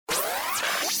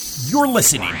You're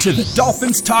listening to the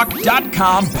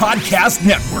DolphinsTalk.com podcast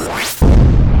network.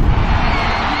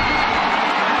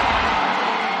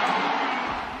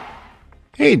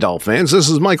 Hey, Dolphins, this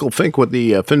is Michael Fink with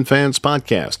the FinFans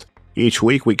Podcast. Each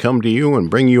week we come to you and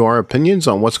bring you our opinions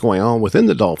on what's going on within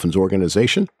the Dolphins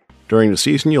organization. During the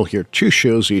season, you'll hear 2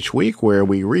 shows each week where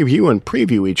we review and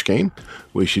preview each game.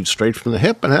 We shoot straight from the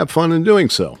hip and have fun in doing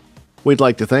so. We'd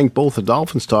like to thank both the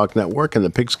Dolphins Talk Network and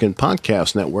the Pigskin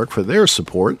Podcast Network for their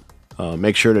support.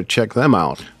 Make sure to check them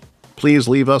out. Please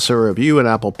leave us a review at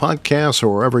Apple Podcasts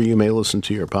or wherever you may listen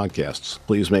to your podcasts.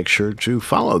 Please make sure to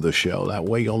follow the show. That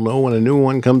way you'll know when a new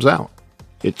one comes out.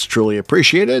 It's truly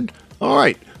appreciated. All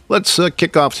right, let's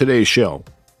kick off today's show.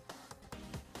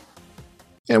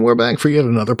 And we're back for yet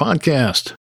another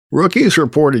podcast. Rookies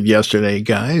reported yesterday,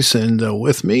 guys, and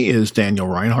with me is Daniel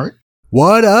Reinhardt.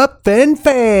 What up,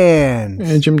 FinFans?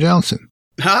 And Jim Johnson.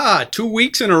 2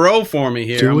 weeks in a row for me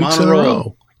here. 2 weeks in a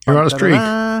row. You're on a streak.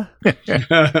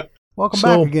 Welcome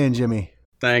back again, Jimmy.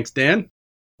 Thanks, Dan.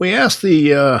 We asked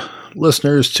the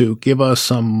listeners to give us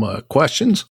some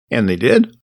questions, and they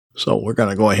did. So we're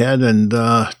going to go ahead and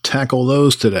tackle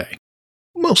those today.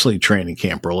 Mostly training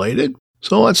camp related.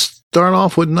 So let's start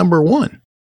off with number 1.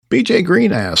 BJ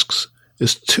Green asks,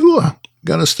 is Tua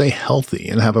going to stay healthy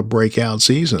and have a breakout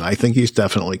season? I think he's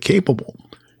definitely capable.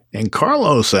 And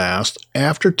Carlos asked,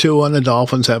 after Tua and the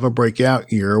Dolphins have a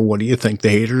breakout year, what do you think the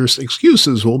haters'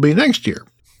 excuses will be next year?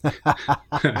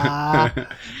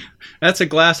 That's a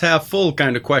glass half full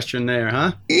kind of question there,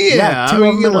 huh? Yeah, 2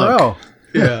 in a row.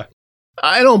 Yeah.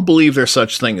 I don't believe there's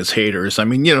such thing as haters. I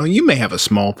mean, you may have a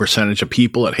small percentage of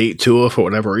people that hate Tua for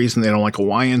whatever reason. They don't like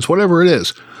Hawaiians, whatever it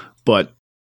is. But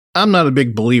I'm not a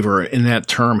big believer in that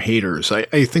term haters.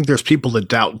 I think there's people that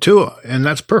doubt Tua, and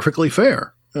that's perfectly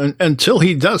fair. Until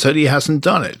he does it, he hasn't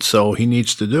done it, so he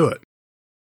needs to do it.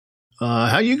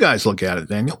 How you guys look at it,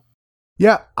 Daniel?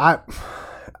 Yeah, I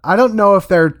don't know if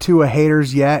they're Tua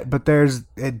haters yet, but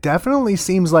it definitely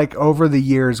seems like over the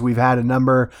years we've had a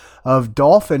number of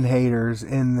Dolphin haters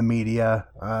in the media.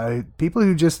 People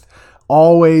who just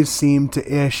always seem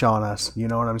to ish on us. You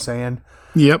know what I'm saying?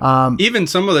 Yep. Even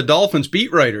some of the Dolphins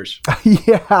beat writers.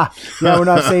 Yeah, we're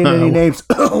not saying any names.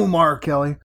 Omar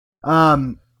Kelly.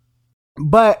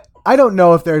 But I don't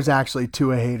know if there's actually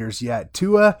Tua haters yet.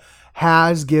 Tua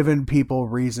has given people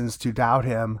reasons to doubt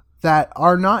him that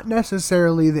are not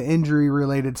necessarily the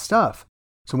injury-related stuff.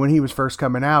 So when he was first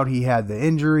coming out, he had the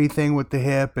injury thing with the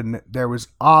hip, and there was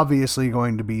obviously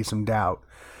going to be some doubt.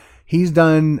 He's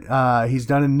done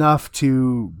enough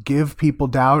to give people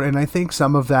doubt, and I think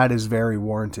some of that is very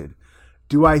warranted.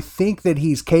 Do I think that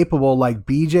he's capable like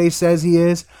BJ says he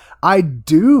is? I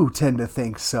do tend to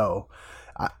think so.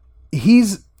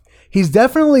 He's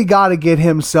definitely got to get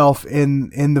himself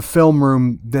in the film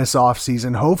room this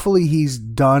offseason. Hopefully he's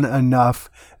done enough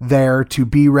there to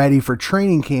be ready for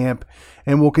training camp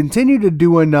and will continue to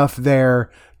do enough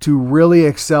there to really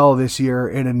excel this year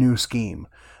in a new scheme.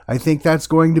 I think that's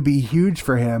going to be huge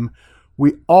for him.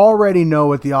 We already know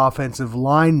what the offensive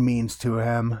line means to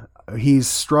him. He's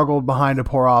struggled behind a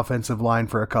poor offensive line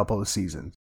for a couple of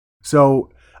seasons.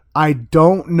 So I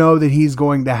don't know that he's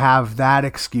going to have that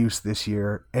excuse this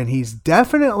year, and he's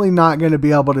definitely not going to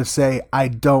be able to say, I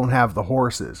don't have the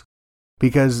horses,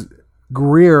 because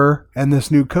Greer and this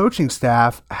new coaching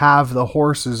staff have the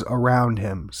horses around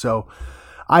him. So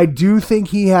I do think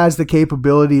he has the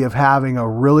capability of having a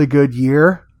really good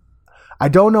year. I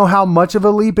don't know how much of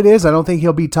a leap it is. I don't think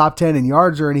he'll be top 10 in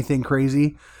yards or anything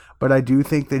crazy, but I do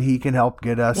think that he can help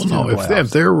get us to the playoffs. If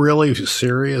they're really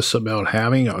serious about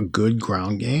having a good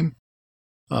ground game,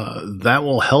 that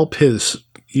will help his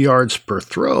yards per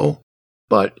throw,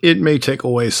 but it may take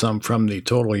away some from the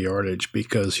total yardage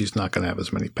because he's not going to have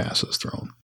as many passes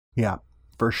thrown. Yeah,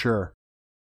 for sure.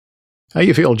 How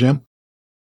you feel, Jim?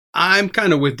 I'm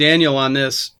kind of with Daniel on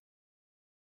this.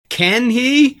 Can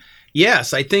he?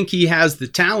 Yes, I think he has the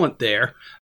talent there.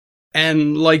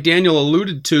 And like Daniel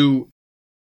alluded to,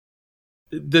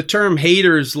 the term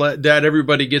haters that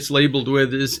everybody gets labeled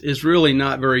with is really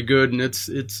not very good, and it's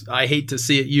I hate to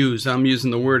see it used. I'm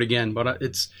using the word again, but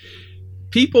it's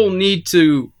people need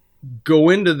to go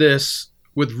into this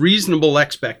with reasonable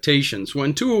expectations.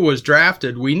 When Tua was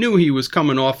drafted, we knew he was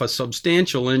coming off a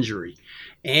substantial injury,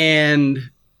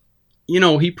 and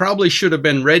he probably should have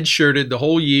been redshirted the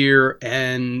whole year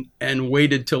and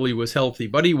waited till he was healthy,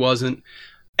 but he wasn't.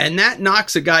 And that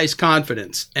knocks a guy's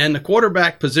confidence. And the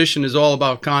quarterback position is all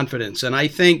about confidence. And I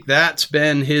think that's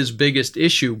been his biggest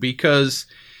issue because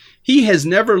he has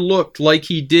never looked like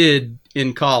he did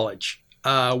in college,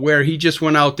 where he just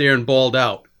went out there and balled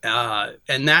out.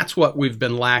 And that's what we've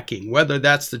been lacking. Whether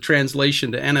that's the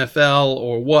translation to NFL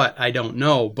or what, I don't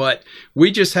know. But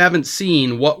we just haven't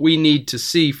seen what we need to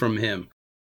see from him.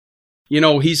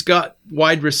 He's got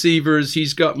wide receivers,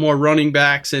 he's got more running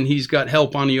backs, and he's got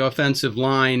help on the offensive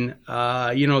line.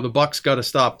 The Bucs got to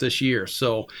stop this year.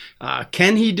 So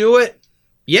can he do it?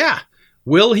 Yeah.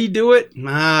 Will he do it?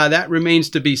 That remains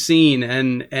to be seen.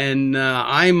 And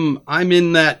I'm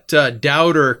in that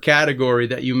doubter category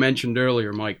that you mentioned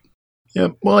earlier, Mike. Yeah,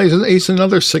 well, he's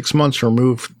another 6 months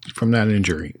removed from that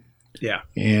injury. Yeah.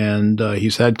 And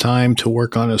he's had time to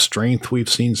work on his strength. We've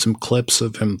seen some clips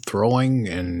of him throwing,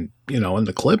 and, in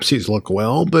the clips he's looked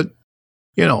well, but,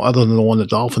 other than the one the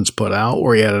Dolphins put out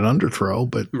where he had an underthrow,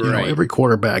 but, every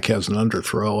quarterback has an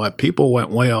underthrow. People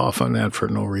went way off on that for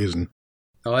no reason.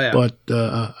 Oh, yeah. But,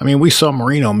 we saw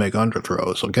Marino make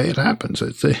underthrows. Okay, it happens.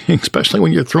 It's especially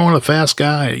when you're throwing a fast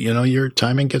guy, your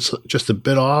timing gets just a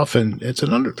bit off, and it's an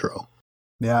underthrow.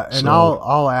 Yeah, and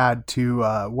I'll add to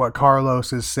what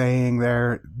Carlos is saying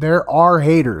there. There are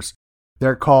haters.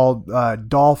 They're called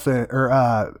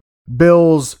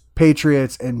Bills,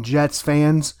 Patriots, and Jets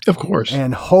fans. Of course.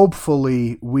 And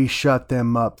hopefully we shut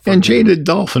them up. And jaded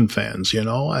Dolphin fans,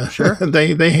 Sure.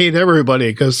 they hate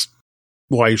everybody because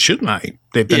why shouldn't I?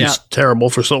 They've been terrible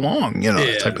for so long,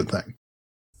 type of thing.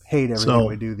 Hate everything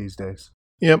we do these days.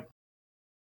 Yep.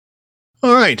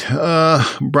 All right.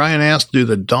 Brian asked, do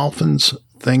the Dolphins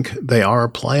think they are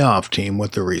a playoff team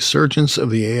with the resurgence of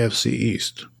the AFC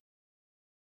East?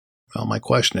 Well, my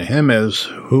question to him is,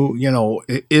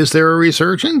 is there a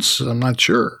resurgence? I'm not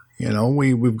sure.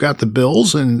 We've got the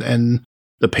Bills and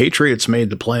the Patriots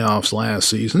made the playoffs last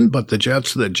season, but the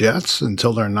Jets are the Jets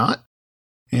until they're not.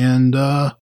 And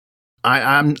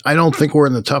I don't think we're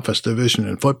in the toughest division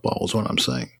in football is what I'm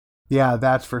saying. Yeah,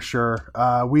 that's for sure.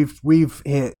 We've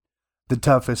hit the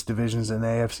toughest divisions in the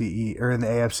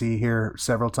AFC here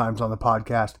several times on the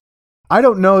podcast. I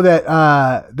don't know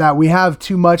that we have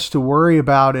too much to worry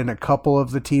about in a couple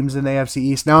of the teams in the AFC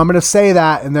East. Now I'm going to say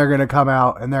that, and they're going to come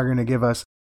out and they're going to give us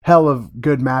hell of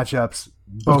good matchups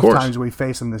both times we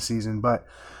face them this season. But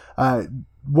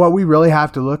what we really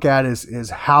have to look at is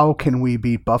how can we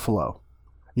beat Buffalo?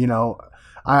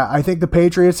 I think the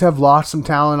Patriots have lost some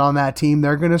talent on that team.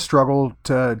 They're going to struggle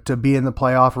to be in the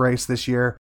playoff race this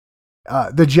year.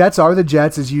 The Jets are the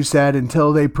Jets, as you said,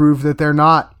 until they prove that they're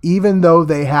not, even though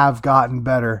they have gotten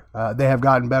better. They have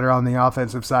gotten better on the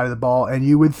offensive side of the ball, and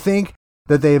you would think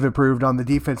that they have improved on the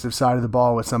defensive side of the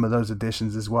ball with some of those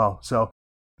additions as well. So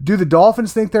do the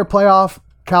Dolphins think they're playoff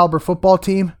caliber football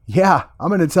team? Yeah, I'm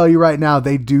going to tell you right now,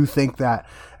 they do think that.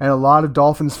 And a lot of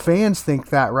Dolphins fans think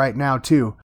that right now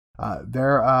too.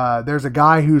 There's a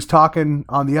guy who's talking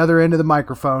on the other end of the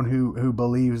microphone who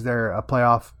believes they're a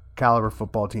playoff caliber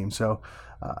football team. So,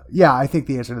 I think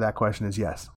the answer to that question is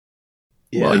yes.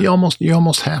 Yeah. Well, you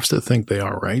almost have to think they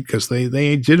are, right? Because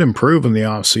they did improve in the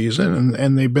offseason,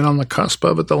 and they've been on the cusp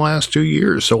of it the last 2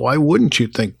 years. So why wouldn't you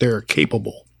think they're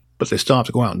capable? But they still have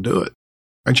to go out and do it.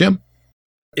 Right, Jim?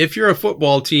 If you're a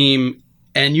football team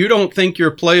and you don't think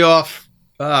you're playoff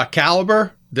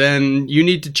caliber, then you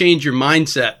need to change your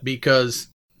mindset, because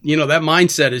that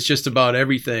mindset is just about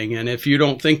everything. And if you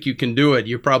don't think you can do it,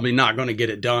 you're probably not going to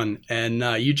get it done. And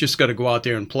you just got to go out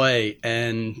there and play.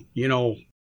 And,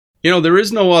 there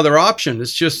is no other option.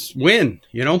 It's just win,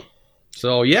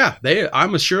 So, yeah,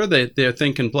 I'm sure that they're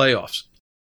thinking playoffs.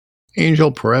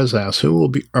 Angel Perez asks, who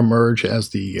will emerge as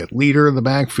the leader of the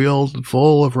backfield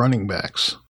full of running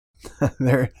backs?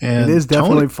 It is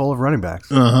definitely full of running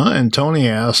backs. And Tony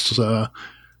asks, the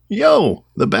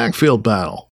backfield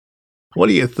battle. What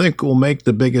do you think will make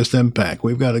the biggest impact?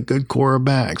 We've got a good core of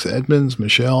backs: Edmonds,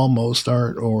 Michelle,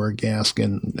 Mostert, or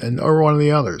Gaskin, or one of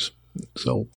the others.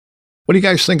 So what do you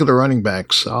guys think of the running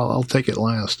backs? I'll take it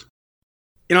last.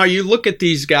 You look at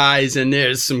these guys, and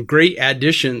there's some great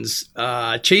additions.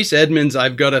 Chase Edmonds,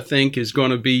 I've got to think, is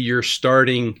going to be your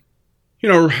starting,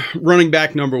 running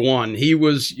back number one. He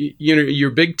was,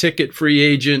 your big ticket free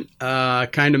agent,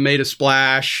 kind of made a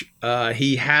splash.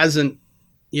 He hasn't,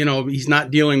 he's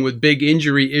not dealing with big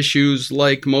injury issues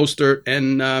like Mostert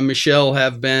and Michelle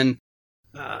have been.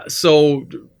 So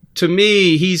to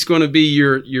me, he's going to be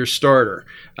your starter.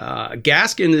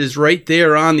 Gaskin is right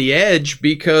there on the edge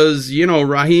because,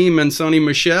 Raheem and Sonny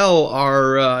Michel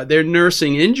are they're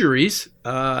nursing injuries.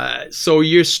 So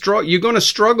you're going to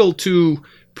struggle to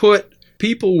put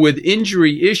people with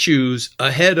injury issues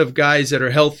ahead of guys that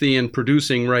are healthy and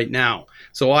producing right now.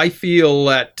 So I feel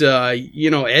that,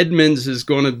 Edmonds is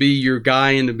going to be your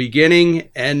guy in the beginning.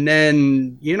 And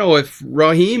then, if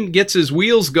Raheem gets his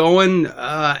wheels going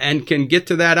and can get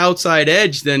to that outside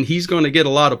edge, then he's going to get a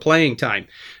lot of playing time.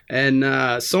 And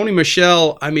Sony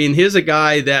Michel, I mean, here's a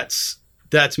guy that's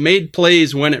made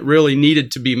plays when it really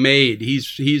needed to be made.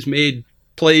 He's made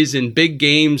plays in big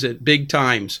games at big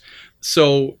times.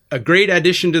 So a great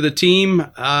addition to the team.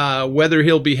 Whether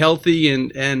he'll be healthy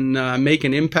and make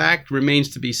an impact remains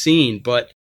to be seen.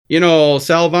 But,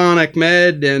 Salvan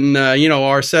Ahmed and,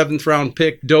 our 7th round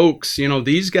pick, Dokes,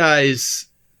 these guys,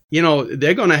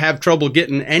 they're going to have trouble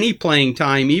getting any playing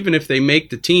time, even if they make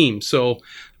the team. So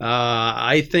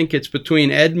I think it's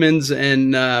between Edmonds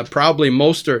and probably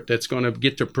Mostert that's going to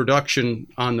get the production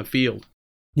on the field.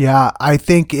 Yeah, I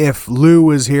think if Lou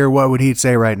was here, what would he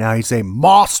say right now? He'd say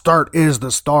Mostert is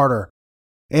the starter.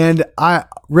 And I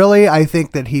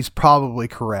think that he's probably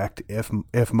correct if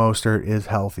Mostert is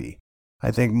healthy. I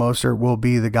think Mostert will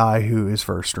be the guy who is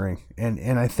first string.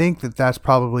 And I think that that's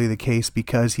probably the case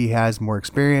because he has more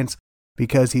experience,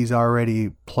 because he's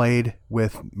already played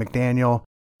with McDaniel,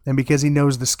 and because he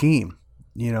knows the scheme.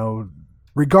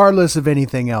 Regardless of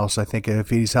anything else, I think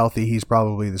if he's healthy, he's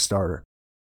probably the starter.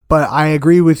 But I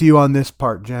agree with you on this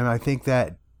part, Jim. I think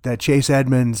that Chase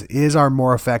Edmonds is our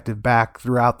more effective back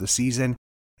throughout the season,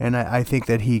 and I think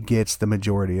that he gets the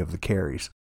majority of the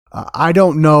carries. I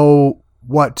don't know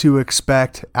what to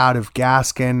expect out of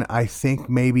Gaskin. I think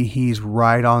maybe he's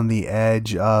right on the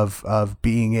edge of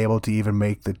being able to even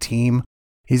make the team.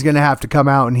 He's going to have to come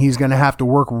out and he's going to have to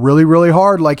work really, really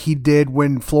hard like he did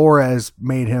when Flores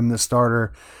made him the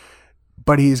starter.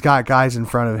 But he's got guys in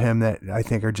front of him that I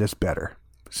think are just better.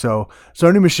 So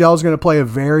Sony Michel is going to play a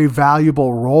very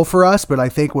valuable role for us, but I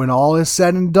think when all is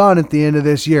said and done at the end of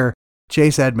this year,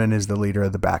 Chase Edmonds is the leader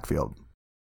of the backfield.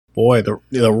 Boy,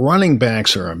 the running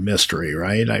backs are a mystery,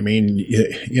 right? I mean,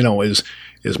 is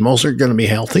Mostert going to be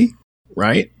healthy,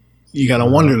 right? You got to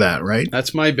wonder that, right?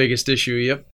 That's my biggest issue,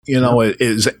 yep.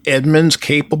 Is Edmonds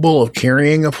capable of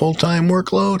carrying a full-time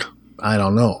workload? I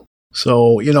don't know.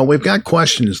 So, we've got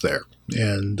questions there.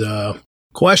 And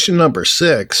question number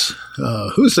 6,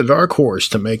 who's the dark horse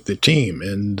to make the team?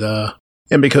 And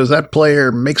because that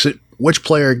player makes it, which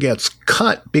player gets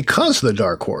cut because of the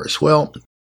dark horse? Well,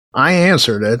 I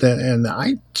answered it, and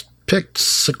I picked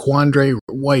Saquandre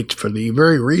White for the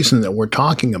very reason that we're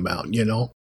talking about, and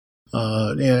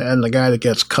the guy that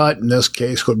gets cut in this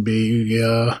case would be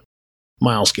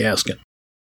Myles Gaskin.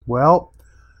 Well,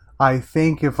 I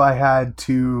think if I had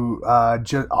to,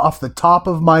 just off the top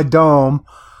of my dome,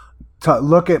 to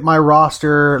look at our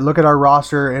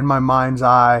roster in my mind's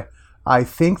eye, I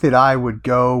think that I would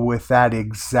go with that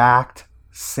exact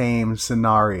same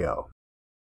scenario.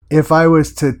 If I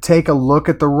was to take a look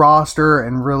at the roster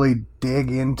and really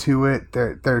dig into it,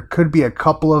 there could be a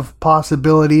couple of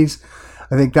possibilities.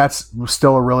 I think that's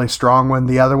still a really strong one.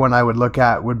 The other one I would look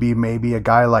at would be maybe a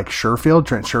guy like Sherfield,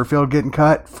 Trent Sherfield getting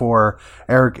cut for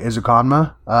Eric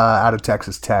Ezukanma out of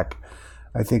Texas Tech.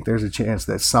 I think there's a chance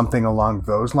that something along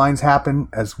those lines happen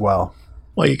as well.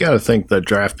 Well, you got to think the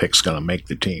draft pick's going to make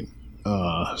the team.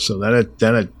 So then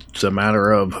it's a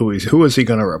matter of who is he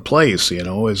going to replace?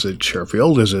 Is it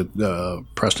Sherfield? Is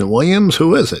it Preston Williams?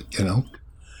 Who is it?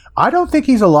 I don't think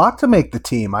he's a lock to make the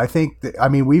team. I think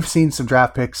we've seen some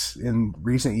draft picks in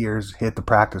recent years hit the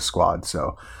practice squad,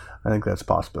 so I think that's a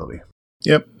possibility.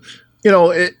 Yep.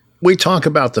 We talk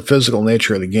about the physical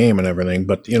nature of the game and everything,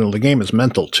 but the game is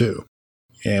mental too.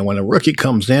 And when a rookie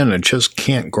comes in and just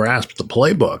can't grasp the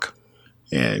playbook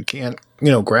and can't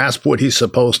grasp what he's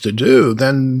supposed to do,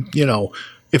 then,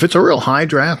 if it's a real high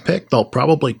draft pick, they'll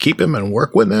probably keep him and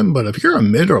work with him. But if you're a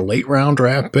mid or late round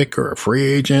draft pick or a free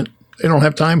agent, they don't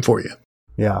have time for you.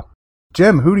 Yeah.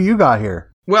 Jim, who do you got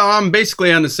here? Well, I'm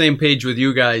basically on the same page with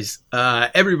you guys.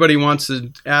 Everybody wants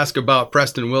to ask about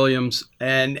Preston Williams,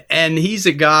 and he's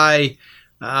a guy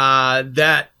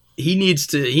that he needs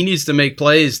to make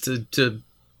plays to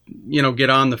get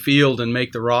on the field and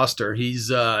make the roster. He's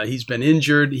been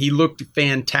injured. He looked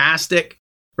fantastic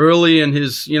early in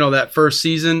his, that first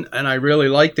season, and I really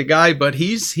like the guy, but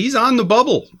he's on the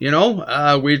bubble.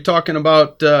 We're talking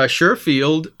about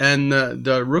Sherfield and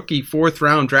the rookie 4th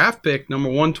round draft pick, number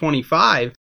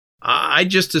 125. I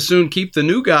just as soon keep the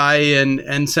new guy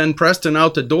and send Preston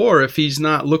out the door if he's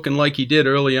not looking like he did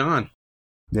early on.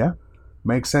 Yeah,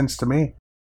 makes sense to me.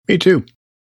 Me too.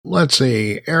 Let's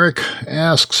see. Eric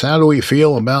asks, how do we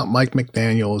feel about Mike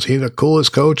McDaniel? Is he the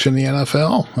coolest coach in the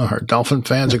NFL? Are Dolphin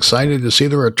fans excited to see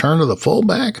the return of the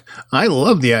fullback? I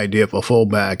love the idea of a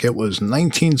fullback. It was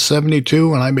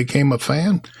 1972 when I became a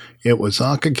fan. It was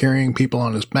Zonka carrying people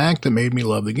on his back that made me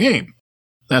love the game.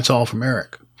 That's all from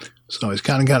Eric. So he's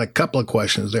kind of got a couple of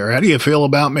questions there. How do you feel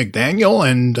about McDaniel?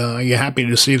 And are you happy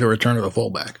to see the return of the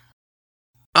fullback?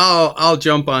 I'll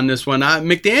jump on this one.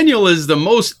 McDaniel is the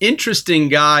most interesting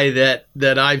guy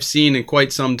that I've seen in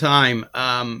quite some time.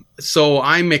 So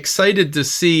I'm excited to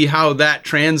see how that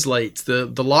translates. The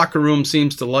locker room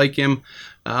seems to like him.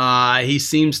 He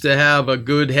seems to have a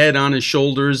good head on his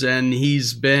shoulders, and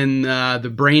he's been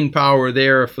the brain power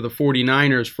there for the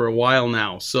 49ers for a while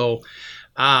now. So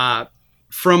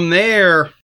from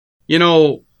there,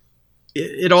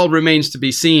 it all remains to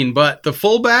be seen. But the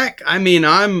fullback, I mean,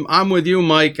 I'm with you,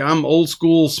 Mike. I'm old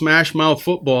school smash mouth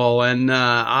football, and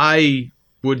I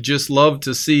would just love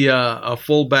to see a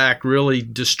fullback really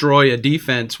destroy a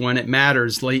defense when it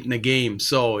matters late in the game.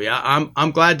 So yeah,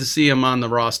 I'm glad to see him on the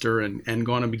roster and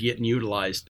going to be getting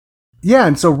utilized. Yeah,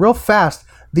 and so real fast,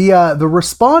 the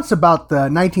response about the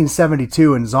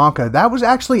 1972 and Zonka, that was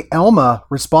actually Elma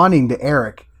responding to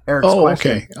Eric's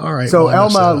question. Okay. All right. So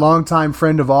Elma, longtime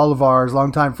friend of all of ours,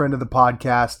 longtime friend of the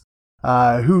podcast,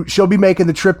 who she'll be making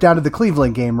the trip down to the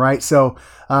Cleveland game, right? So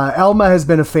Elma has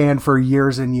been a fan for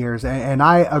years and years, and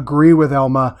I agree with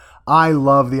Elma. I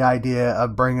love the idea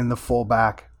of bringing the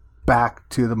fullback back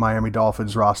to the Miami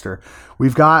Dolphins roster.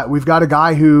 We've got a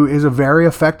guy who is a very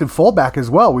effective fullback as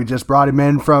well. We just brought him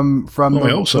in from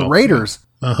the Raiders. Yeah.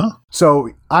 Uh-huh. So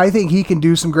I think he can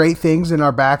do some great things in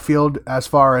our backfield as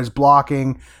far as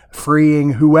blocking,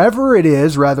 freeing whoever it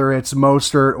is, whether it's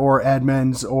Mostert or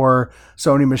Edmonds or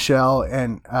Sony Michel,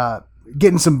 and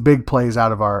getting some big plays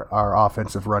out of our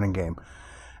offensive running game.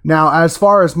 Now, as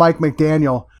far as Mike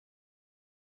McDaniel,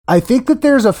 I think that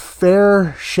there's a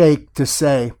fair shake to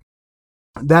say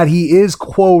that he is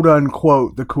quote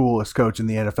unquote the coolest coach in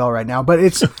the NFL right now, but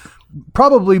it's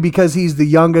probably because he's the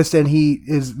youngest and he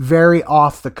is very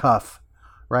off the cuff,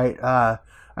 right?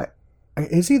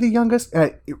 Is he the youngest?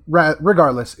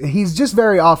 Regardless, he's just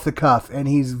very off the cuff and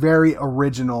he's very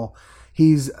original.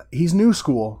 He's new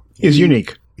school. He's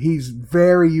unique. He's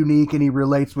very unique and he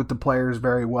relates with the players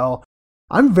very well.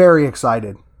 I'm very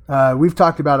excited. We've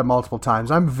talked about it multiple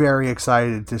times. I'm very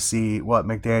excited to see what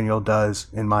McDaniel does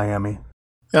in Miami.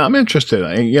 Yeah, I'm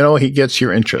interested. He gets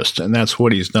your interest, and that's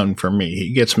what he's done for me.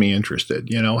 He gets me interested.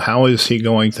 How is he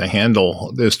going to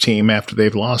handle this team after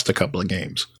they've lost a couple of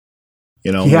games?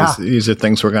 These are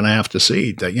things we're going to have to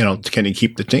see. That can he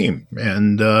keep the team?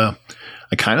 And I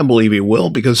kind of believe he will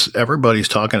because everybody's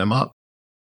talking him up.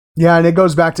 Yeah, and it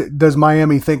goes back to, does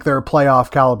Miami think they're a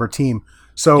playoff caliber team?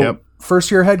 So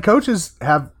first-year head coaches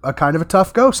have a kind of a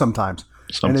tough go sometimes.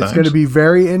 And it's going to be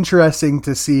very interesting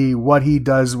to see what he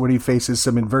does when he faces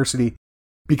some adversity.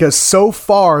 Because so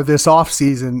far this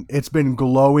offseason, it's been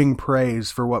glowing praise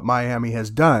for what Miami has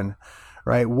done,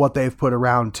 right? What they've put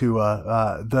around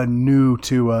Tua, the new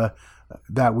Tua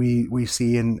that we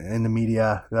see in the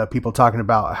media, people talking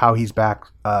about how he's back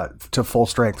to full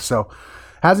strength. So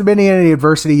hasn't been in any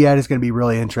adversity yet. It's going to be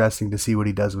really interesting to see what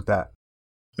he does with that.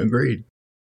 Agreed.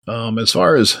 As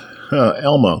far as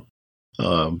Elmo,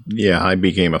 I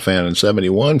became a fan in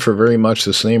 71 for very much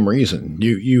the same reason.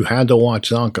 You had to watch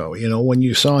Zonko. When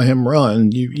you saw him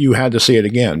run, you had to see it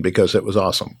again because it was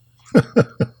awesome.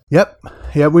 Yep.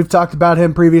 Yeah, we've talked about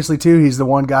him previously too. He's the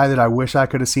one guy that I wish I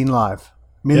could have seen live.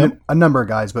 I mean, a number of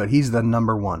guys, but he's the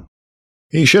number one.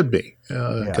 He should be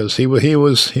because he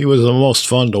was the most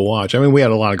fun to watch. I mean, we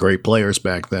had a lot of great players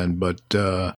back then, but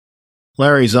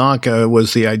Larry Zonka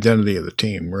was the identity of the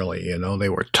team, really. They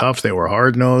were tough, they were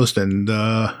hard-nosed, and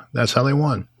that's how they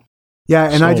won.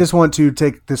 Yeah, and I just want to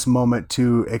take this moment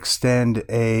to extend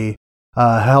a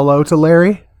hello to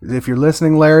Larry. If you're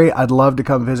listening, Larry, I'd love to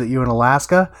come visit you in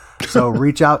Alaska. So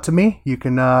reach out to me. You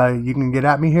can get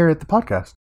at me here at the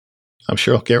podcast. I'm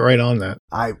sure I'll get right on that.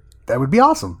 That would be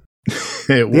awesome.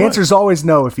 The answer is always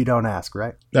no if you don't ask,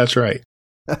 right? That's right.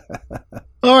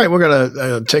 All right, we're going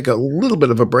to take a little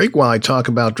bit of a break while I talk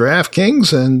about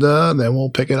DraftKings, and then we'll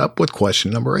pick it up with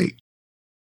question number 8.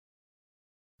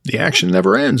 The action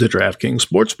never ends at DraftKings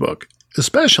Sportsbook,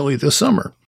 especially this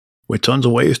summer. With tons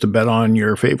of ways to bet on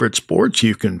your favorite sports,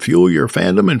 you can fuel your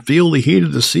fandom and feel the heat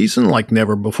of the season like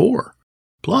never before.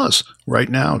 Plus, right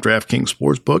now, DraftKings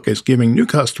Sportsbook is giving new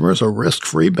customers a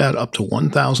risk-free bet up to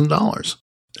 $1,000.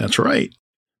 That's right.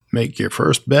 Make your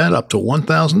first bet up to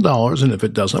 $1,000, and if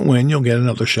it doesn't win, you'll get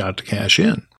another shot to cash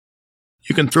in.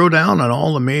 You can throw down on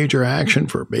all the major action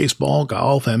for baseball,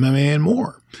 golf, MMA, and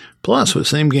more. Plus, with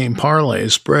same-game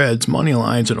parlays, spreads, money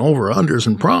lines, and over-unders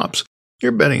and props,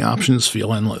 your betting options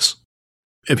feel endless.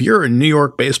 If you're a New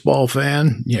York baseball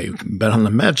fan, you can bet on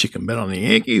the Mets, you can bet on the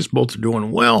Yankees, both are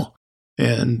doing well,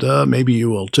 and maybe you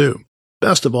will too.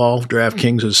 Best of all,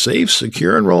 DraftKings is safe,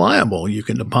 secure, and reliable. You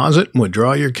can deposit and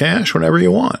withdraw your cash whenever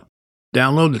you want.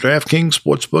 Download the DraftKings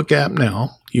Sportsbook app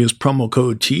now. Use promo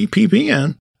code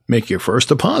TPPN. Make your first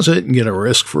deposit and get a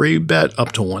risk-free bet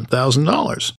up to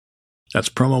 $1,000. That's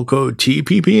promo code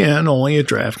TPPN only at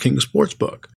DraftKings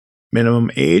Sportsbook.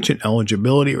 Minimum age and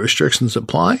eligibility restrictions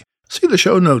apply. See the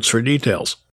show notes for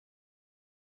details.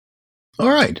 All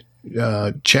right.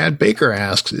 Chad Baker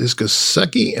asks, is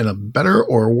Gesicki in a better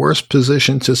or worse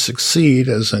position to succeed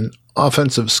as an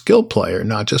offensive skill player,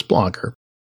 not just blocker,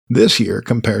 this year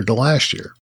compared to last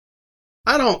year?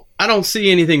 I don't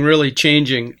see anything really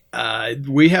changing.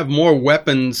 We have more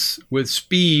weapons with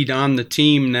speed on the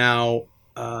team now.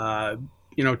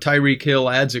 Tyreek Hill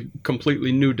adds a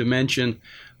completely new dimension.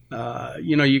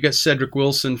 You got Cedric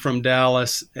Wilson from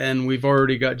Dallas, and we've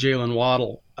already got Jalen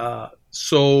Waddle.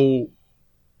 So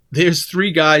there's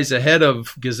 3 guys ahead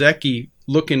of Gesicki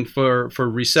looking for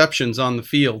receptions on the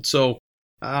field. So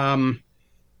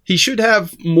he should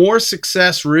have more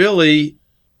success, really,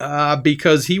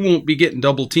 because he won't be getting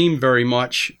double teamed very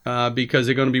much because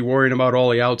they're going to be worrying about all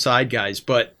the outside guys.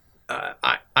 But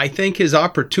I think his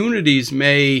opportunities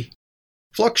may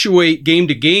fluctuate game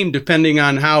to game depending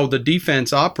on how the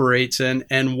defense operates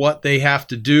and what they have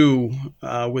to do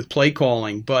with play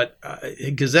calling. But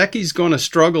Gesicki's going to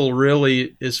struggle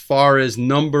really as far as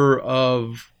number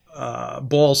of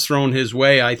balls thrown his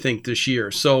way, I think, this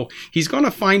year. So he's going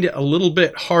to find it a little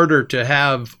bit harder to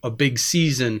have a big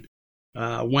season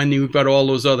when you've got all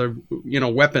those other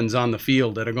weapons on the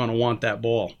field that are going to want that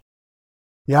ball.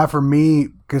 Yeah, for me,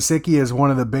 Gesicki is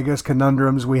one of the biggest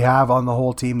conundrums we have on the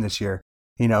whole team this year.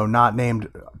 Not named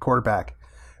quarterback,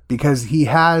 because he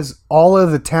has all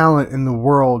of the talent in the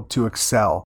world to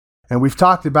excel. And we've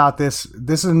talked about this.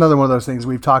 This is another one of those things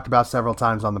we've talked about several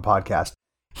times on the podcast.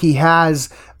 He has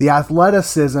the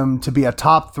athleticism to be a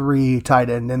top 3 tight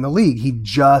end in the league. He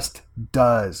just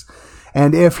does.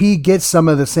 And if he gets some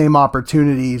of the same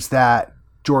opportunities that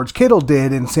George Kittle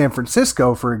did in San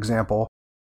Francisco, for example,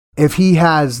 if he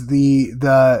has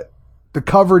the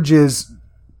coverages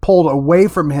pulled away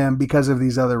from him because of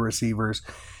these other receivers,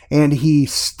 and he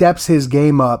steps his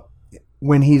game up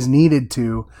when he's needed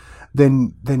to,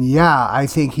 then yeah, I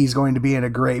think he's going to be in a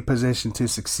great position to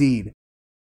succeed.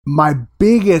 My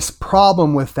biggest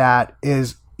problem with that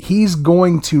is he's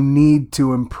going to need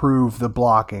to improve the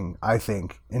blocking, I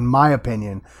think, in my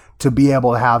opinion, to be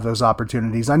able to have those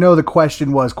opportunities. I know the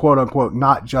question was, quote unquote,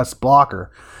 not just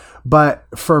blocker, but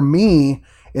for me,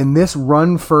 in this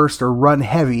run first or run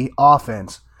heavy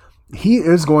offense, he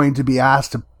is going to be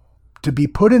asked to be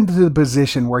put into the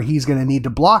position where he's going to need to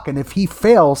block. And if he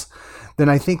fails, then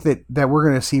I think that we're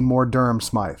going to see more Durham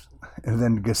Smythe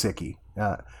than Gesicki.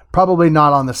 Probably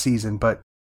not on the season, but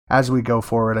as we go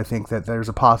forward, I think that there's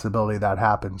a possibility that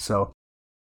happens. So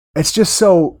it's just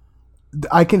so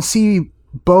I can see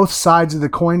both sides of the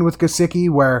coin with Gesicki,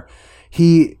 where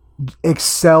he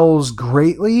excels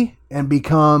greatly and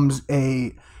becomes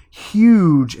a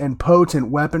huge and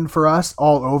potent weapon for us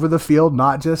all over the field,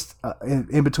 not just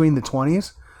in between the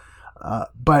 20s.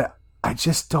 But I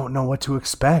just don't know what to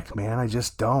expect, man. I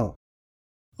just don't.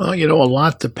 Well, a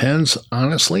lot depends,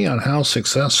 honestly, on how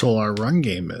successful our run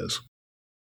game is.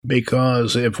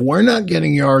 Because if we're not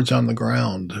getting yards on the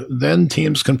ground, then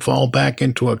teams can fall back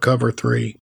into a cover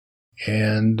 3.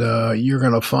 And you're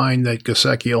going to find that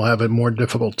Gesicki will have a more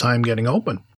difficult time getting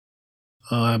open.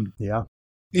 Yeah.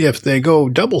 If they go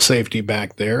double safety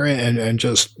back there and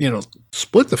just,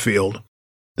 split the field,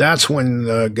 that's when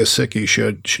Gesicki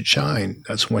should shine.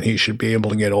 That's when he should be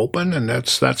able to get open, and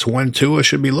that's when Tua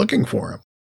should be looking for him.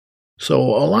 So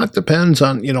a lot depends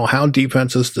on, how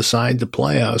defenses decide to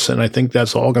play us, and I think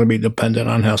that's all going to be dependent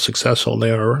on how successful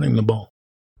they are running the ball.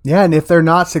 Yeah, and if they're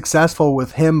not successful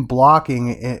with him blocking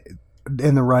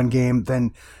in the run game,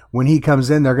 then when he comes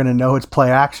in, they're going to know it's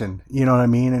play action. You know what I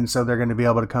mean? And so they're going to be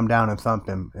able to come down and thump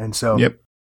him. And so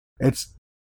it's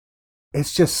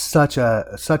just such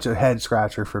a head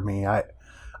scratcher for me.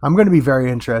 I'm going to be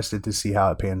very interested to see how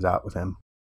it pans out with him.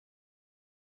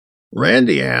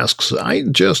 Randy asks, I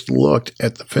just looked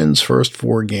at the Finns' first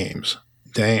 4 games.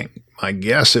 Dang, my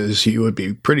guess is you would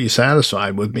be pretty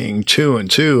satisfied with being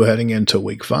 2-2 heading into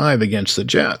Week 5 against the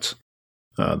Jets.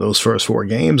 Those first 4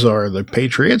 games are the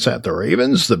Patriots at the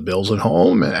Ravens, the Bills at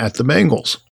home, and at the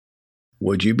Bengals.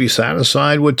 Would you be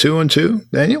satisfied with 2-2,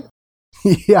 Daniel?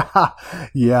 Yeah.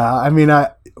 I mean,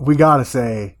 we got to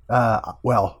say,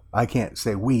 I can't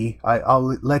say we.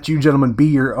 I'll let you gentlemen be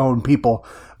your own people.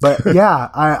 But yeah,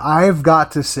 I've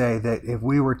got to say that if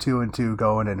we were 2-2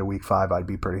 going into Week 5, I'd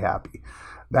be pretty happy.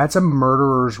 That's a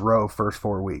murderer's row first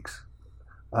 4 weeks.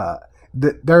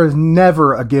 There is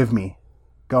never a give me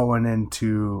going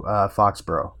into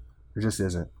Foxborough. There just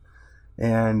isn't.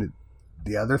 And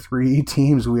the other 3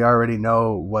 teams, we already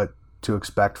know what to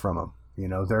expect from them.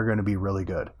 They're going to be really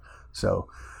good. So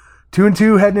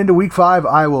 2-2 heading into week 5.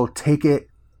 I will take it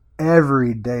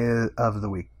every day of the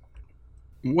week.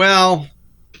 Well,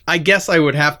 I guess I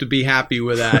would have to be happy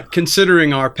with that,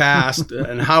 considering our past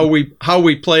and how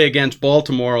we play against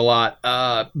Baltimore a lot.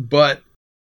 But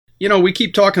we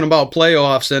keep talking about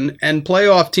playoffs, and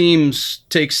playoff teams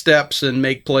take steps and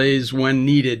make plays when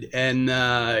needed. And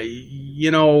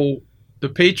the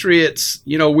Patriots,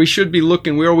 we should be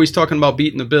looking. We're always talking about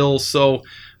beating the Bills, so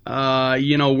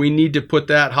we need to put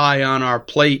that high on our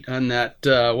plate. On that,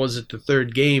 was it the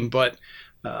third game? But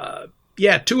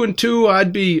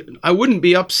 2-2, I wouldn't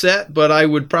be upset, but I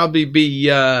would probably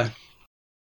be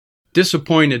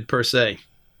disappointed per se.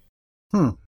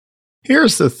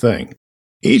 Here's the thing.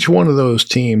 Each one of those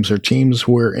teams are teams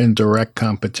we're in direct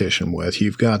competition with.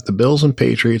 You've got the Bills and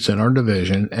Patriots in our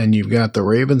division, and you've got the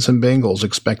Ravens and Bengals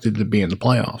expected to be in the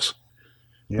playoffs.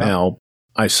 Yeah. Now,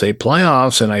 I say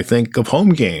playoffs, and I think of home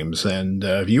games. And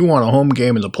if you want a home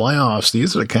game in the playoffs,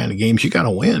 these are the kind of games you got to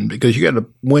win, because you got to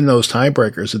win those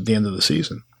tiebreakers at the end of the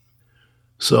season.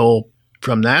 So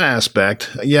from that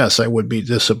aspect, yes, I would be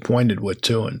disappointed with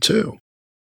 2-2.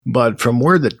 But from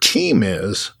where the team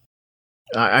is,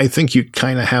 I think you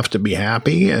kind of have to be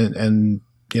happy and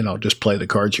just play the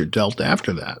cards you're dealt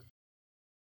after that.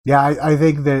 Yeah, I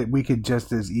think that we could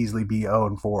just as easily be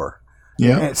 0-4.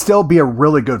 Yeah. And still be a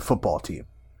really good football team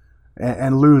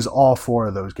and lose all 4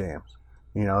 of those games.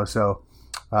 So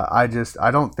I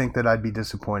don't think that I'd be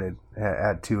disappointed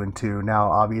at 2-2.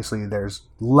 Now, obviously, there's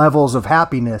levels of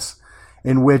happiness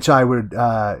in which I would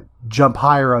jump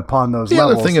higher upon those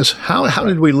levels. The other thing is, how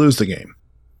did we lose the game?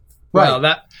 Well,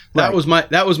 that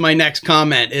was my next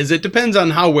comment. Is it depends on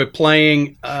how we're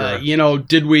playing. Sure.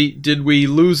 Did we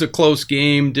lose a close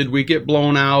game? Did we get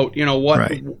blown out?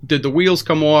 Did the wheels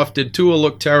come off? Did Tua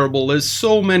look terrible? There's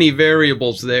so many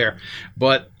variables there.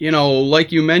 But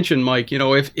like you mentioned, Mike,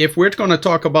 if we're going to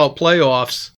talk about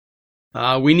playoffs,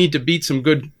 we need to beat some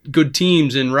good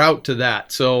teams en route to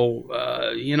that. So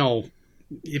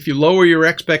if you lower your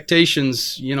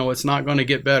expectations, it's not going to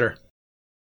get better.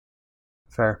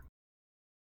 Fair.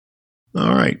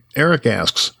 All right. Eric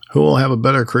asks, who will have a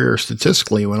better career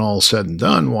statistically when all is said and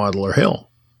done, Waddle or Hill?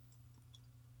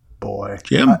 Boy.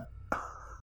 Jim?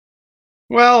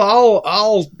 Well,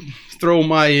 I'll throw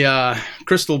my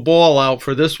crystal ball out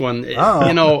for this one.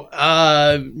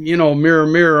 Oh. Mirror,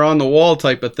 mirror on the wall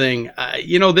type of thing.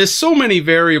 There's so many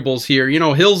variables here.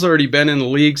 Hill's already been in the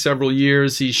league several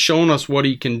years. He's shown us what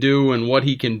he can do and what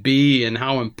he can be and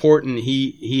how important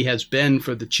he has been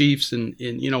for the Chiefs in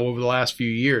over the last few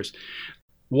years.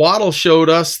 Waddle showed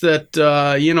us that,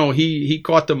 he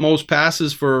caught the most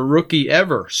passes for a rookie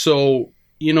ever. So,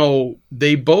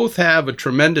 they both have a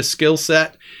tremendous skill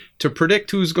set. To predict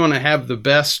who's going to have the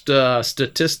best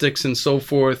statistics and so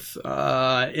forth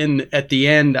at the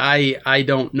end, I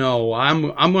don't know.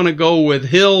 I'm going to go with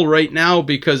Hill right now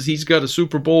because he's got a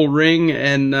Super Bowl ring,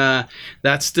 and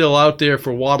that's still out there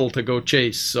for Waddle to go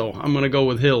chase. So I'm going to go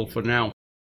with Hill for now.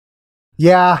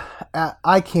 Yeah,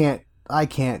 I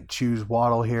can't choose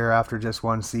Waddle here after just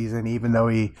one season, even though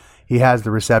he has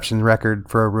the reception record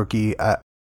for a rookie.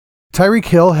 Tyreek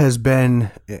Hill has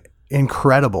been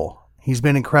incredible. He's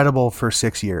been incredible for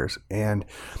 6 years, and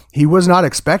he was not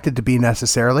expected to be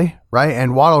necessarily, right?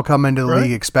 And Waddle come into the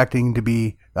league expecting to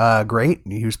be great.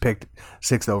 He was picked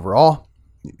 6th overall.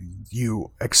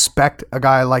 You expect a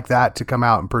guy like that to come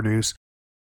out and produce.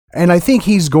 And I think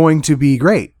he's going to be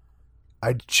great.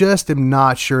 I just am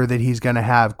not sure that he's going to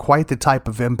have quite the type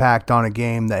of impact on a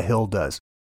game that Hill does.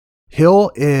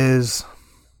 He's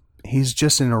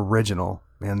just an original.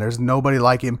 Man, there's nobody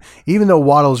like him. Even though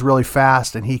Waddle's really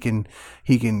fast and he can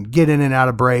get in and out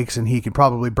of breaks and he can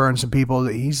probably burn some people,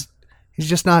 he's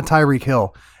just not Tyreek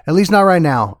Hill. At least not right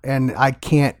now. And I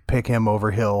can't pick him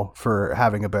over Hill for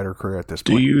having a better career at this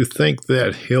point. Do you think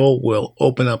that Hill will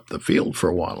open up the field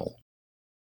for Waddle?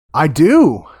 I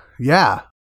do. Yeah,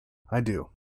 I do.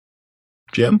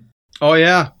 Jim? Oh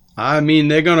yeah. I mean,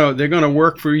 they're gonna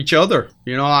work for each other.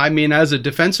 As a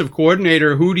defensive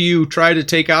coordinator, who do you try to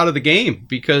take out of the game?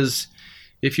 Because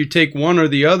if you take one or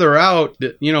the other out,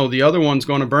 the other one's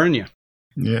going to burn you.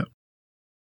 Yeah.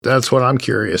 That's what I'm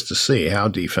curious to see, how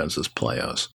defenses play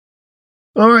us.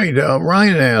 All right,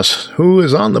 Ryan asks, who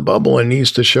is on the bubble and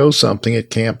needs to show something at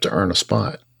camp to earn a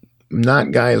spot?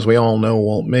 Not guys we all know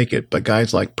won't make it, but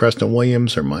guys like Preston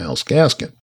Williams or Myles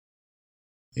Gaskin.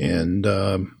 And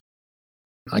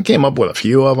I came up with a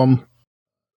few of them.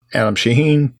 Adam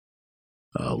Shaheen,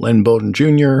 Len Bowden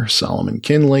Jr., Solomon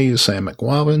Kinley, Sam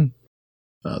McWavin.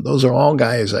 Those are all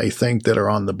guys I think that are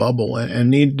on the bubble and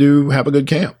need to have a good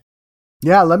camp.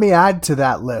 Yeah, let me add to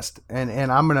that list,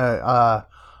 and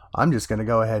I'm just gonna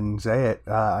go ahead and say it.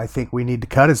 I think we need to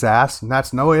cut his ass, and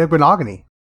that's Noah Igbinoghene.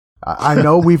 I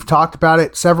know we've talked about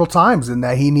it several times, and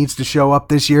that he needs to show up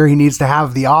this year. He needs to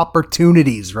have the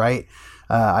opportunities, right?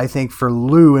 I think for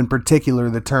Lou in particular,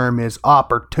 the term is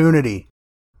opportunity.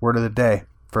 Word of the day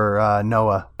for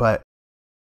Noah, but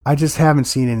I just haven't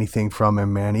seen anything from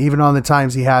him, man. Even on the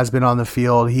times he has been on the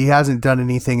field, he hasn't done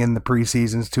anything in the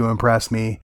preseasons to impress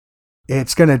me.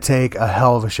 It's going to take a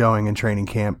hell of a showing in training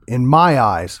camp, in my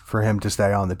eyes, for him to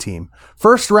stay on the team.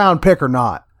 First round pick or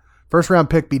not. First round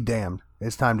pick be damned.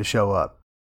 It's time to show up.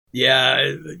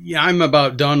 Yeah, I'm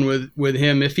about done with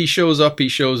him. If he shows up, he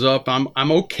shows up.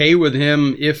 I'm okay with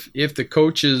him if the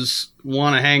coaches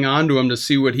want to hang on to him to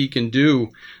see what he can do.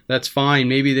 That's fine.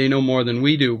 Maybe they know more than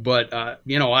we do, but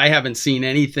I haven't seen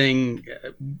anything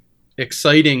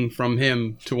exciting from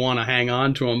him to want to hang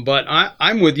on to him. But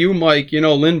I'm with you, Mike.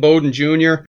 Lynn Bowden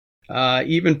Jr.,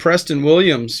 even Preston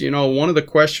Williams. One of the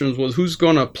questions was who's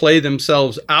going to play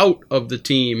themselves out of the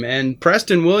team. And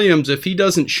Preston Williams, if he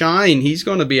doesn't shine, he's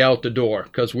going to be out the door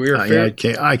because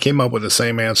I came up with the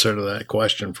same answer to that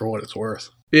question for what it's worth.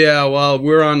 Yeah, well,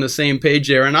 we're on the same page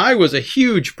there. And I was a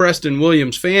huge Preston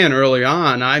Williams fan early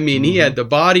on. I mean, He had the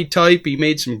body type. He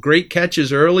made some great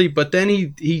catches early, but then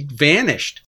he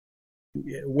vanished.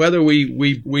 Whether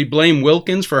we blame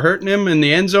Wilkins for hurting him in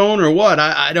the end zone or what,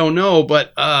 I don't know.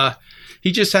 But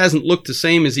he just hasn't looked the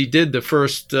same as he did the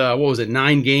first,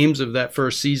 9 games of that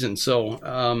first season. So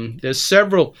there's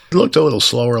several. He looked a little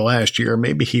slower last year.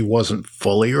 Maybe he wasn't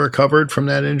fully recovered from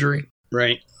that injury.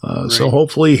 Right. So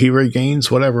hopefully he regains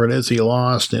whatever it is he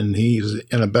lost, and he's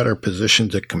in a better position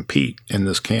to compete in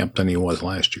this camp than he was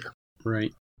last year.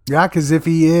 Right. Yeah, because if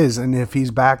he is, and if he's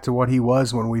back to what he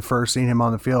was when we first seen him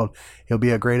on the field, he'll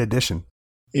be a great addition.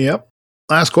 Yep.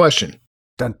 Last question.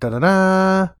 Dun, dun, dun,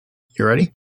 dun. You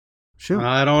ready? Shoot.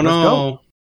 I don't Let's know. go.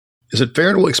 Is it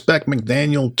fair to expect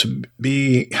McDaniel to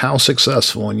be how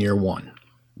successful in year one?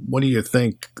 What do you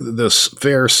think this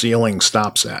fair ceiling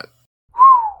stops at?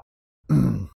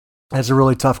 That's a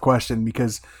really tough question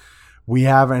because we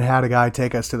haven't had a guy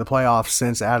take us to the playoffs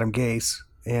since Adam Gase,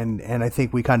 and I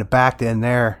think we kind of backed in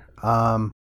there.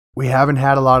 We haven't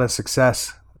had a lot of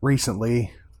success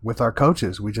recently with our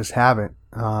coaches. We just haven't.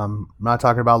 I'm not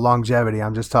talking about longevity.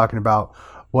 I'm just talking about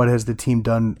what has the team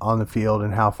done on the field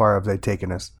and how far have they taken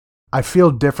us. I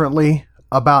feel differently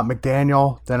about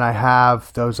McDaniel than I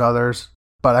have those others.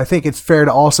 But I think it's fair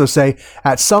to also say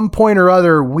at some point or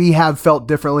other, we have felt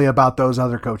differently about those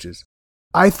other coaches.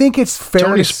 I think it's fair.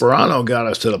 Tony Sperano got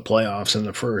us to the playoffs in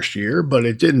the first year, but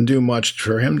it didn't do much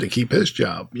for him to keep his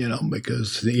job,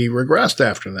 because he regressed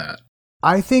after that.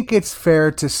 I think it's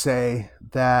fair to say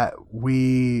that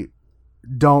we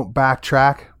don't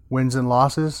backtrack wins and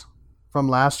losses from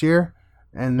last year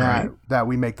and that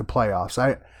we make the playoffs.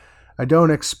 I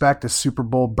don't expect a Super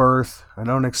Bowl berth. I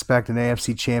don't expect an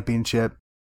AFC championship.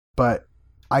 But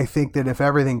I think that if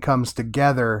everything comes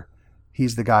together,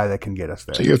 he's the guy that can get us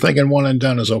there. So you're thinking one and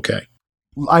done is okay?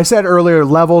 I said earlier,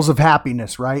 levels of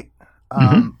happiness, right?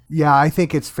 Yeah, I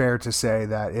think it's fair to say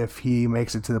that if he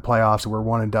makes it to the playoffs and we're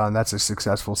one and done, that's a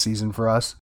successful season for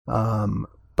us.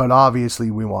 But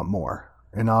obviously we want more.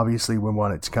 And obviously we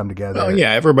want it to come together. Well,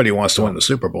 yeah, everybody wants to win the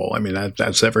Super Bowl. I mean,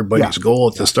 that's everybody's goal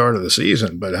at the start of the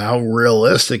season. But how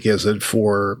realistic is it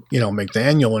for,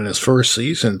 McDaniel in his first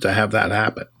season to have that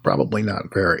happen? Probably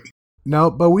not very. No,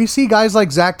 but we see guys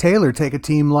like Zach Taylor take a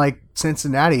team like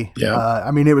Cincinnati. Yeah.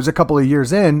 It was a couple of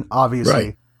years in, obviously.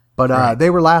 Right. But they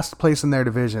were last place in their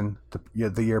division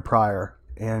the year prior.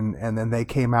 And then they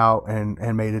came out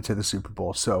and made it to the Super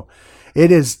Bowl. So it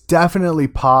is definitely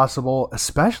possible,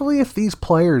 especially if these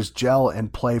players gel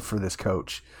and play for this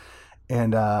coach.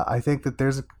 And I think that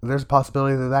there's a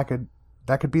possibility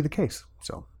that could be the case.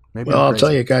 So maybe. Well, I'll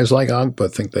tell you, guys like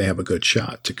Agba think they have a good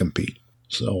shot to compete.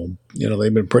 So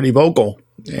they've been pretty vocal,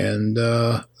 and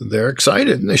they're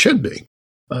excited, and they should be.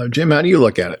 Jim, how do you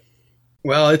look at it?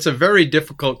 Well, it's a very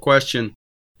difficult question.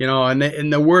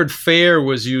 And the word fair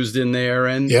was used in there,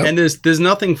 and there's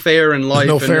nothing fair in life.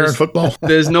 There's no fair in football.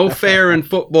 There's no fair in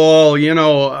football.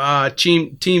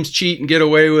 Teams cheat and get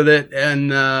away with it,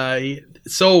 and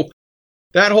so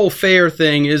that whole fair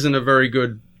thing isn't a very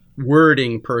good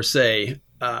wording per se.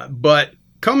 But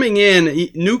coming in,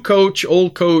 new coach,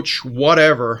 old coach,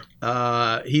 whatever,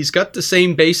 he's got the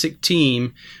same basic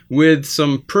team with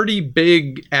some pretty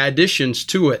big additions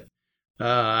to it.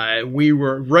 We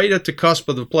were right at the cusp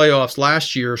of the playoffs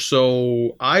last year,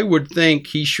 so I would think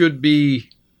we should be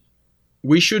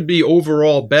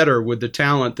overall better with the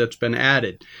talent that's been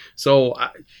added. So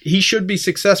he should be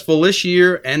successful this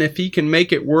year, and if he can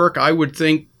make it work, I would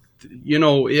think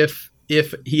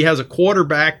if he has a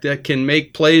quarterback that can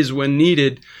make plays when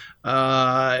needed,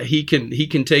 he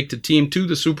can take the team to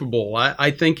the Super Bowl.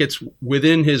 I think it's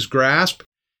within his grasp.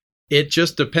 It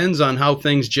just depends on how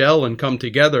things gel and come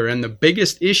together. And the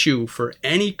biggest issue for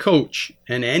any coach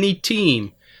and any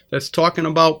team that's talking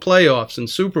about playoffs and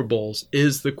Super Bowls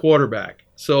is the quarterback.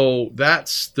 So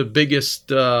that's the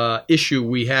biggest issue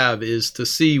we have, is to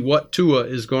see what Tua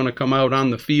is going to come out on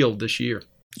the field this year.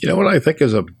 You know what I think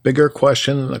is a bigger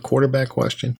question than the quarterback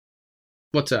question?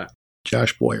 What's that?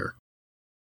 Josh Boyer.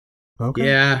 Okay.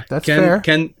 Yeah, that's fair.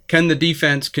 Can the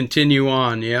defense continue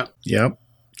on? Yeah. Yep.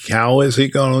 How is he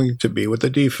going to be with the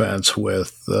defense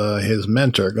with his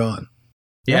mentor gone?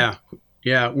 Yeah.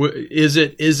 Is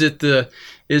it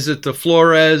the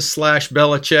Flores /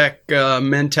 Belichick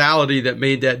mentality that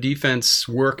made that defense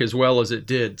work as well as it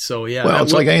did? So yeah. Well,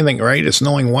 it's like anything, right? It's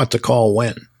knowing what to call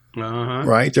when. Uh-huh.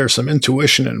 Right? There's some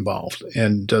intuition involved,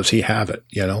 and does he have it?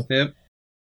 Yep.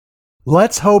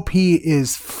 Let's hope he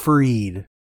is freed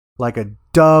like a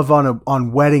dove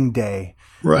on wedding day.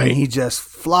 Right. And he just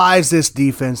flies this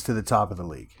defense to the top of the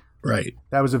league. Right.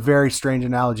 That was a very strange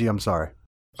analogy. I'm sorry.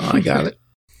 I got it.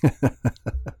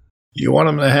 You want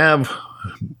him to have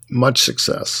much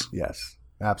success. Yes,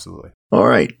 absolutely. All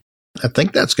right. I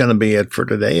think that's going to be it for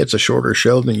today. It's a shorter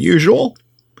show than usual.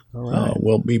 All right.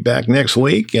 We'll be back next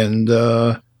week, and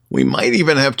we might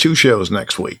even have 2 shows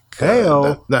next week.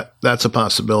 Hey-o. That's a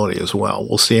possibility as well.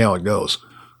 We'll see how it goes.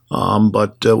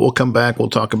 But we'll come back. We'll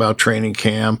talk about training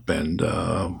camp, and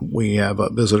we have a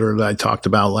visitor that I talked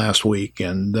about last week,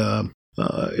 and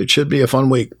it should be a fun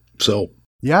week. So,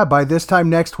 yeah, by this time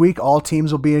next week, all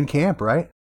teams will be in camp, right?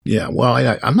 yeah, well,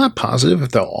 I'm not positive if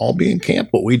they'll all be in camp,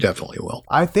 but we definitely will.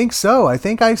 I think so. I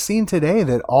think I've seen today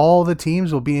that all the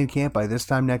teams will be in camp by this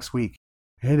time next week.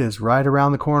 It is right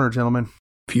around the corner, gentlemen.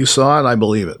 If you saw it, I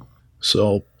believe it.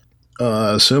 So,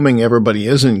 assuming everybody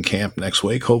is in camp next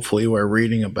week, hopefully we're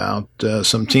reading about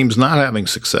some teams not having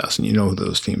success. And you know who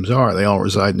those teams are. They all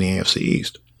reside in the AFC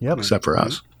East, Yep. except for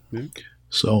us. Mm-hmm.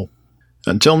 So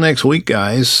until next week,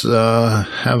 guys,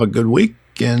 have a good week.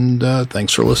 And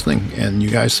thanks for listening. And you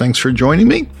guys, thanks for joining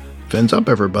me. Fins up,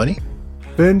 everybody.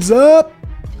 Fins up!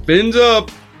 Fins up!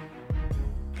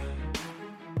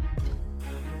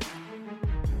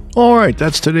 All right,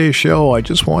 that's today's show. I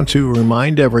just want to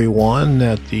remind everyone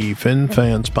that the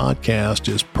FinFans podcast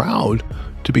is proud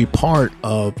to be part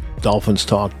of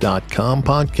DolphinsTalk.com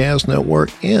podcast network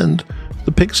and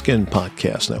the Pigskin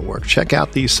Podcast Network. Check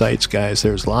out these sites, guys.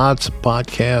 There's lots of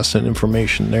podcasts and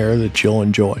information there that you'll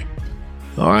enjoy.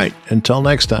 All right, until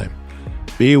next time,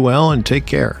 be well and take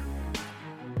care.